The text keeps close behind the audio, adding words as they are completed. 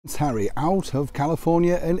Prince Harry out of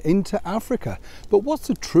California and into Africa. But what's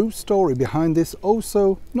the true story behind this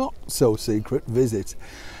also not so secret visit?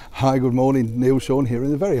 Hi, good morning. Neil Sean here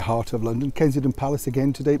in the very heart of London, Kensington Palace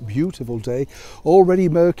again today. Beautiful day, already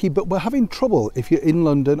murky, but we're having trouble if you're in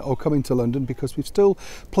London or coming to London because we're still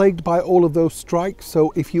plagued by all of those strikes.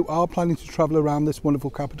 So if you are planning to travel around this wonderful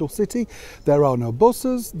capital city, there are no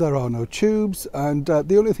buses, there are no tubes, and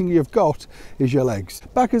the only thing you've got is your legs.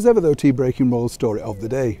 Back as ever though, tea-breaking royal story of the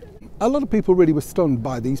day. A lot of people really were stunned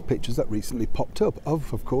by these pictures that recently popped up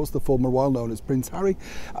of course, the former royal known as Prince Harry,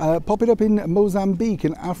 popping up in Mozambique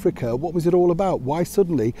in Africa. What was it all about? Why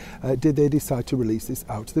suddenly did they decide to release this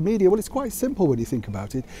out to the media? Well, it's quite simple when you think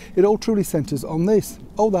about it. It all truly centres on this.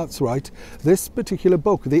 Oh, that's right. This particular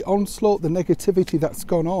book, the onslaught, the negativity that's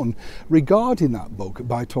gone on regarding that book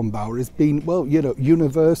by Tom Bower has been, well, you know,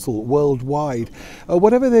 universal, worldwide.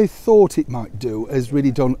 Whatever they thought it might do has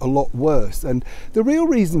really done a lot worse. And the real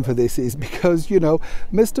reason for this is because, you know,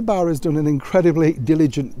 Mr. Bower has done an incredibly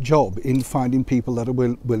diligent job in finding people that are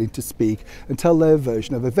willing to speak and tell their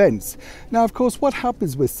version of events. Now, of course, what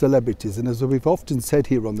happens with celebrities, and as we've often said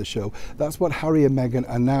here on the show, that's what Harry and Meghan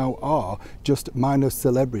are now are, just minor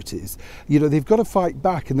celebrities. You know, they've got to fight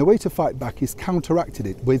back, and the way to fight back is counteracting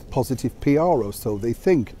it with positive PR, or so they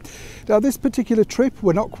think. Now, this particular trip,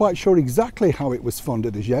 we're not quite sure exactly how it was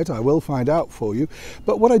funded as yet. I will find out for you.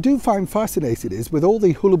 But what I do find fascinating is with all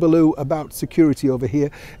the hullabaloo about security over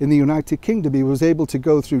here in the United Kingdom, he was able to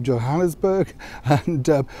go through Johannesburg and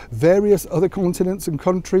various other continents and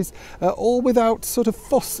countries, all without sort of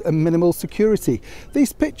fuss and minimal security.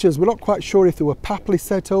 These pictures, we're not quite sure if they were papally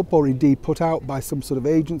set up or indeed put out by some sort of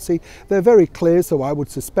agency. They're very clear, so I would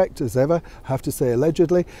suspect, as ever, I have to say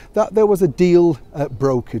allegedly, that there was a deal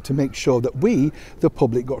brokered to make sure that we, the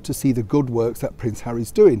public, got to see the good works that Prince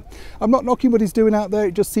Harry's doing. I'm not knocking what he's doing out there.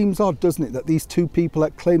 It just seems odd, doesn't it, that these two people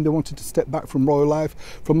that claim they wanted to step back from royal life,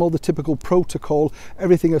 from all the typical protocol,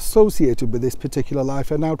 everything associated with this particular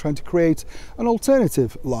life, are now trying to create an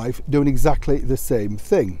alternative life doing exactly the same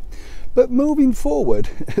thing. But moving forward,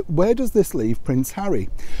 where does this leave Prince Harry?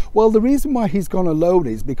 Well, the reason why he's gone alone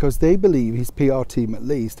is because they believe, his PR team at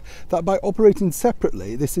least, that by operating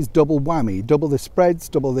separately, this is double whammy, double the spreads,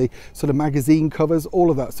 double the sort of magazine covers,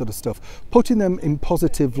 all of that sort of stuff, putting them in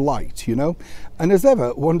positive light, you know? And as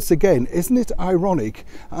ever, once again, isn't it ironic,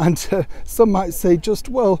 and some might say just,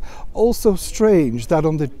 well, also strange that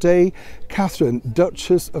on the day Catherine,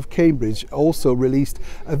 Duchess of Cambridge, also released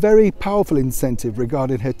a very powerful incentive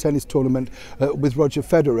regarding her tennis tournament with Roger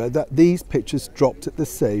Federer, that these pictures dropped at the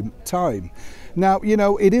same time. Now, you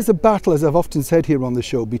know, it is a battle, as I've often said here on the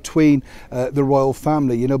show, between the royal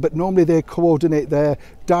family, you know, but normally they coordinate their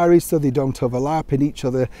diaries so they don't overlap and each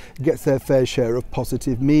other gets their fair share of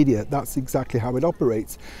positive media. That's exactly how it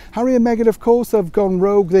operates. Harry and Meghan, of course, have gone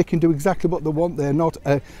rogue. They can do exactly what they want. They're not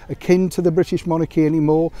akin to the British monarchy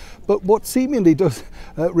anymore. But what seemingly does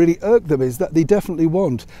really irk them is that they definitely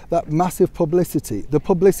want that massive publicity, the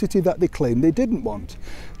publicity that they claim they didn't want.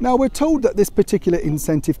 Now, we're told that this particular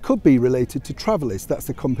incentive could be related to Travelist. That's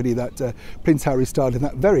the company that Prince Harry starred in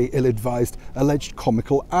that very ill-advised alleged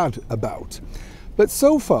comical ad about. But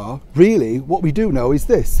so far, really, what we do know is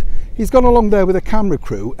this. He's gone along there with a camera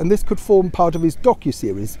crew, and this could form part of his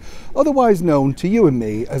docu-series, otherwise known to you and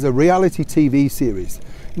me as a reality TV series.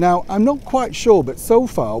 Now, I'm not quite sure, but so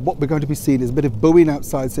far what we're going to be seeing is a bit of booing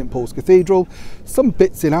outside St Paul's Cathedral, some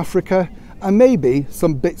bits in Africa, and maybe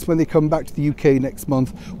some bits when they come back to the UK next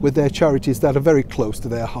month with their charities that are very close to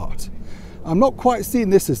their heart. I'm not quite seeing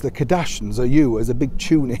this as the Kardashians or you as a big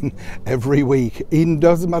tune-in every week. It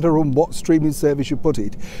doesn't matter on what streaming service you put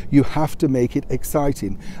it, you have to make it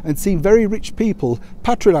exciting. And seeing very rich people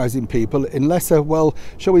patronising people in lesser, well,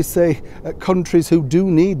 shall we say, countries who do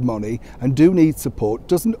need money and do need support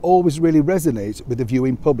doesn't always really resonate with the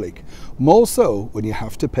viewing public. More so when you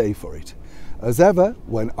have to pay for it. As ever,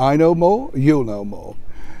 when I know more, you'll know more.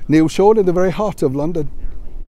 Neil Sean in the very heart of London.